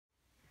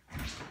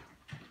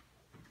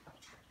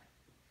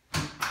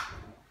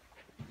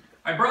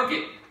I broke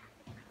it.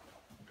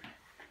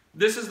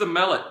 This is the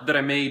mallet that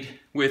I made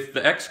with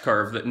the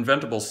X-Carve that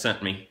Inventables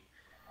sent me.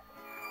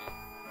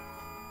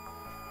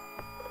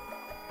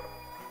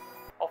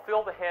 I'll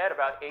fill the head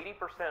about 80%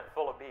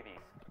 full of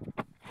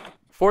BBs.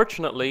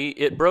 Fortunately,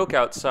 it broke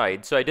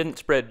outside, so I didn't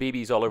spread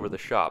BBs all over the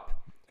shop.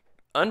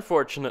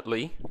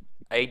 Unfortunately,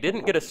 I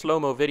didn't get a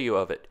slow-mo video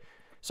of it,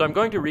 so I'm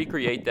going to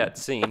recreate that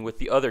scene with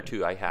the other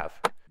two I have.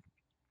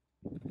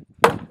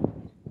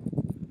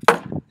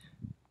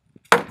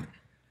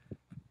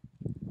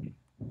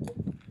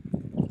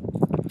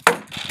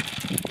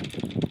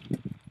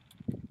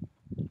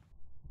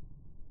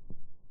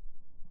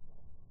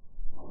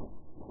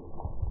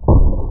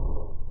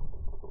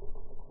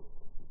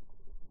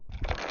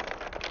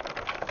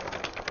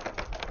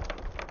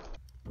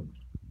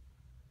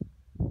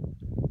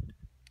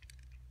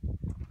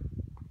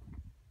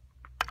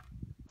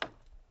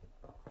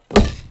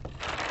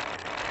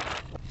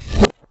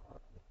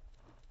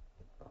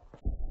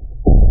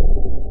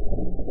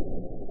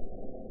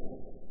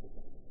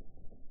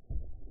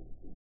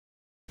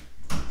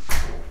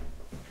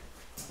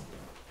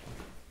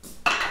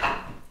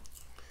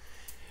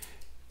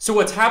 So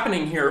what's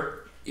happening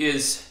here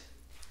is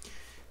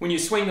when you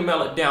swing the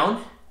mallet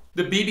down,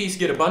 the BBs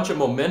get a bunch of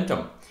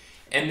momentum.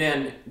 And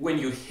then when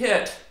you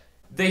hit,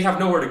 they have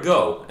nowhere to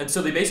go. And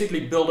so they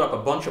basically build up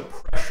a bunch of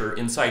pressure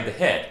inside the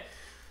head.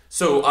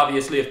 So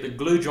obviously if the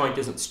glue joint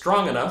isn't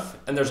strong enough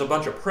and there's a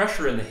bunch of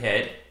pressure in the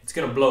head, it's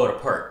going to blow it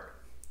apart.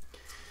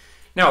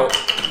 Now,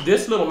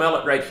 this little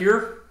mallet right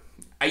here,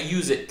 I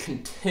use it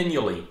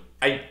continually.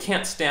 I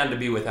can't stand to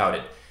be without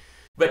it.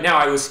 But now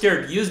I was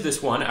scared to use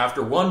this one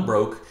after one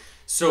broke,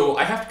 so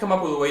I have to come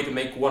up with a way to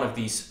make one of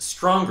these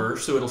stronger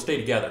so it'll stay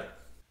together.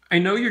 I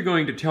know you're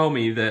going to tell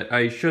me that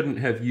I shouldn't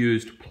have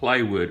used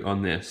plywood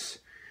on this,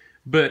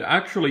 but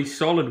actually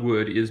solid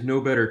wood is no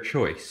better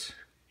choice.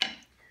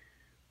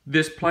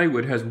 This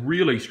plywood has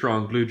really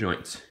strong glue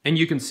joints, and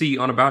you can see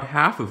on about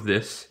half of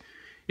this,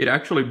 it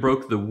actually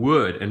broke the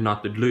wood and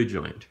not the glue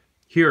joint.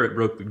 Here it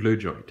broke the glue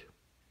joint.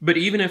 But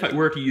even if I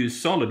were to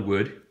use solid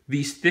wood,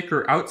 these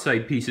thicker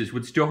outside pieces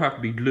would still have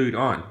to be glued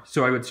on,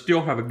 so I would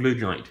still have a glue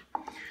joint.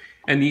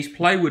 And these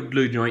plywood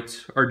glue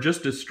joints are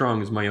just as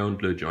strong as my own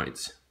glue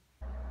joints.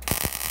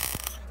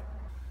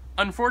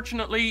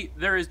 Unfortunately,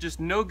 there is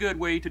just no good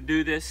way to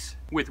do this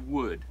with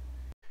wood.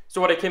 So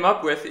what I came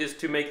up with is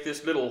to make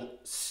this little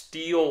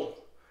steel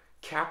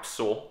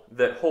capsule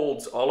that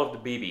holds all of the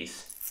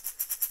BBs.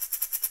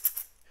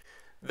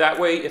 That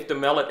way, if the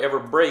mallet ever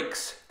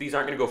breaks, these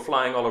aren't going to go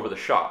flying all over the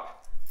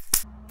shop.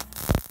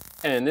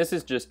 And this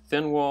is just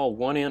thin wall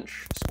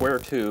 1-inch square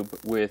tube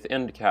with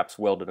end caps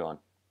welded on.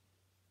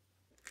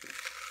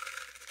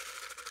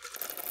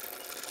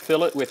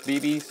 Fill it with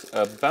BBs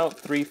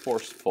about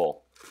 3/4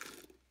 full.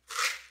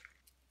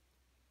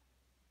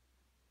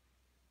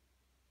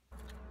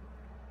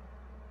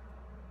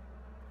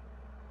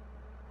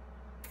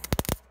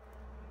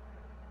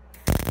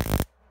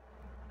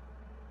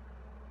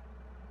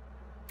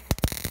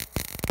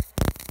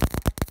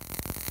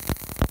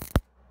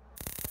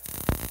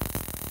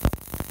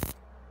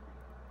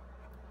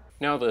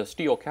 Now the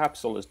steel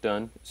capsule is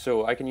done,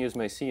 so I can use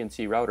my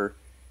CNC router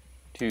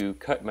to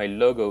cut my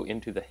logo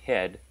into the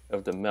head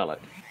of the mallet.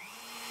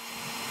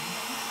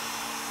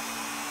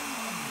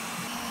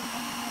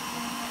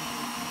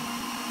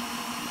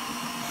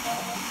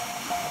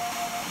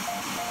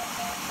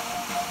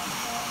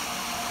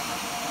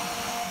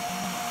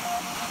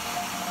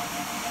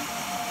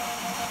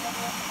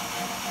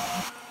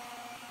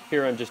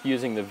 Here I'm just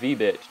using the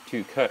V-bit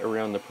to cut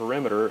around the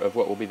perimeter of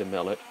what will be the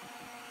mallet,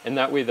 and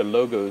that way the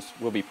logos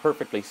will be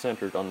perfectly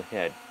centered on the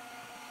head.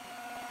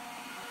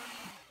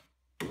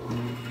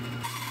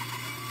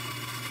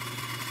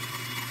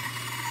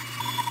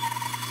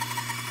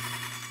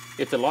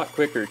 It's a lot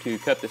quicker to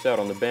cut this out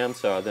on the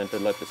bandsaw than to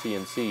let the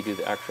CNC do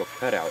the actual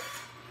cutout,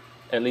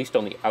 at least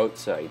on the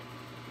outside.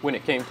 When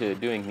it came to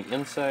doing the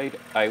inside,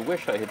 I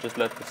wish I had just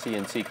let the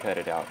CNC cut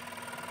it out.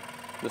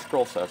 The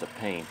scroll saw is a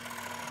pain.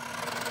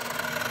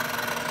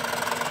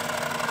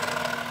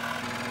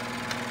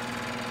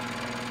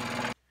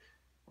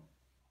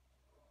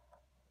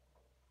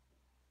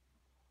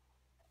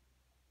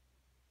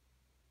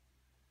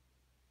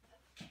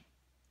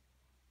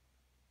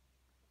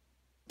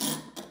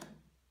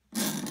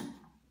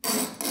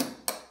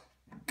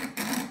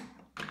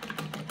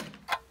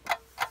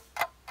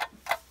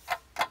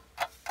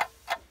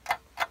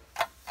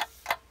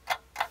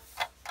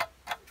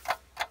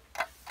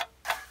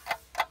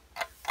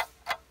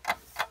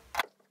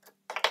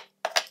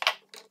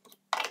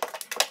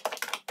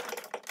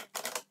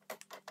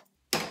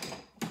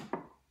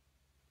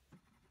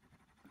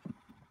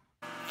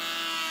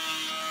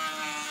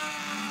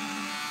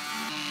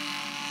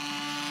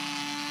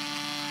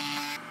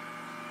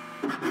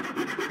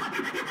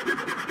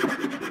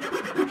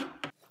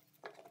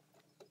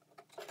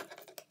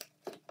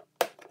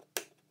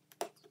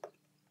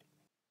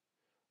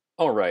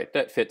 Alright,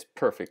 that fits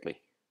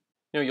perfectly.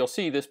 Now you'll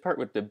see this part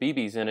with the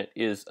BBs in it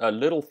is a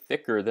little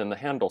thicker than the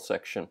handle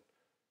section.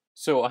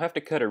 So I'll have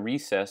to cut a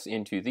recess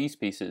into these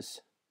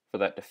pieces for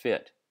that to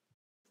fit.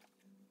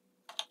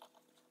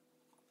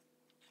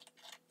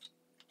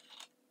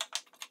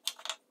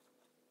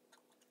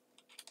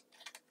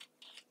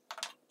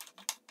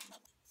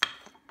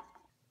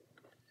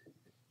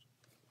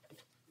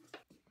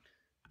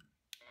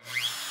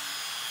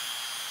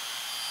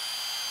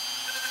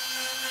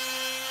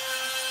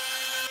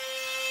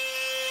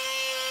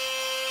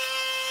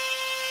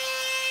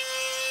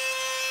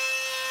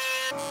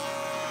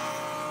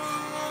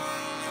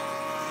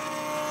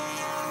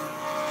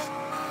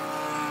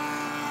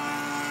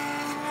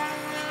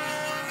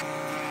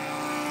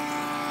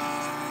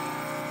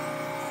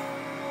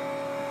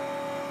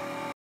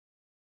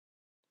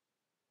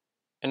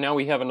 And now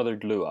we have another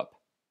glue up.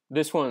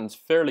 This one's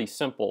fairly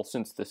simple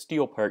since the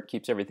steel part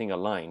keeps everything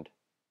aligned.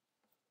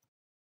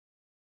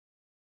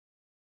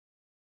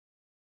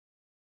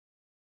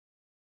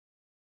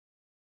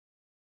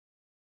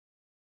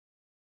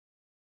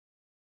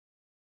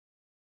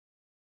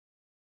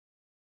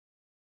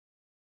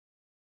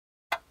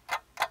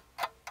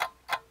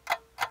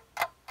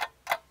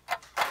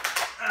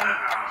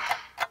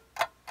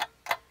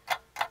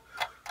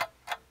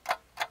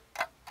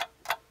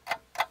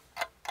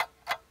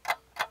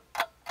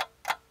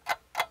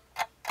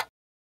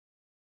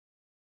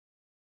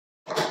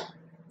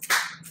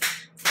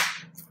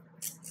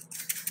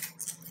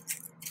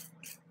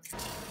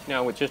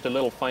 Now with just a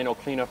little final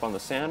cleanup on the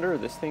sander,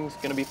 this thing's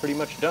going to be pretty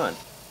much done.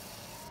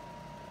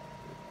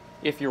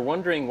 If you're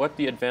wondering what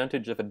the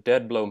advantage of a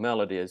dead blow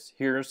mallet is,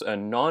 here's a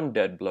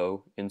non-dead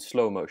blow in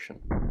slow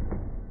motion.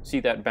 See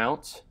that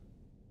bounce?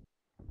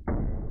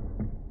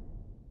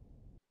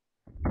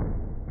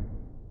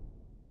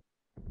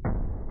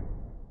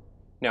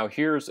 Now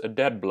here's a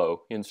dead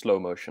blow in slow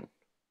motion.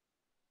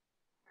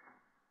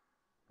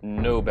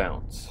 No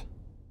bounce.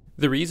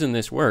 The reason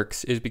this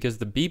works is because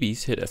the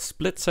BBs hit a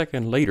split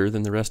second later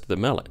than the rest of the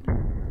mallet.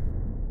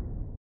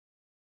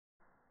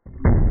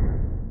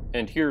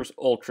 And here's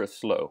ultra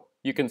slow.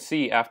 You can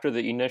see after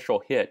the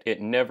initial hit,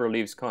 it never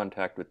leaves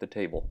contact with the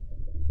table.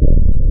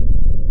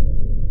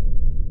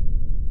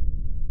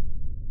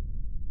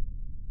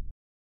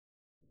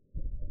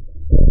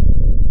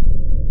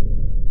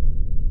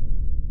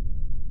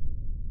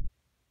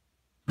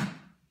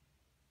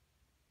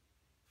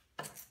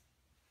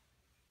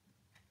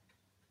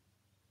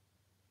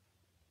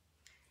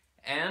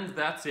 And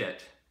that's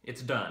it.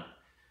 It's done.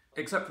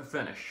 Except for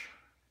finish.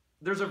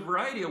 There's a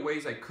variety of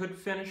ways I could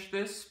finish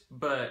this,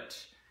 but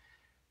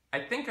I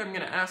think I'm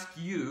going to ask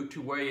you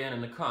to weigh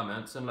in the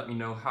comments and let me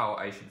know how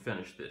I should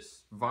finish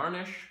this.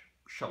 Varnish,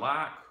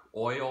 shellac,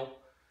 oil,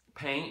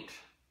 paint.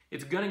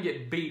 It's going to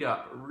get beat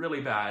up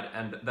really bad,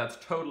 and that's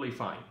totally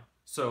fine.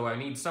 So I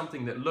need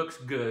something that looks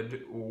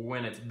good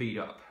when it's beat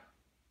up.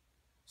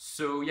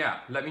 So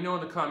yeah, let me know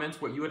in the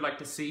comments what you would like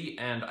to see,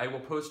 and I will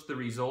post the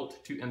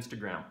result to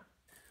Instagram.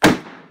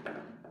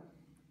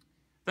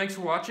 Thanks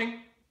for watching,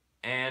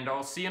 and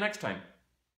I'll see you next time.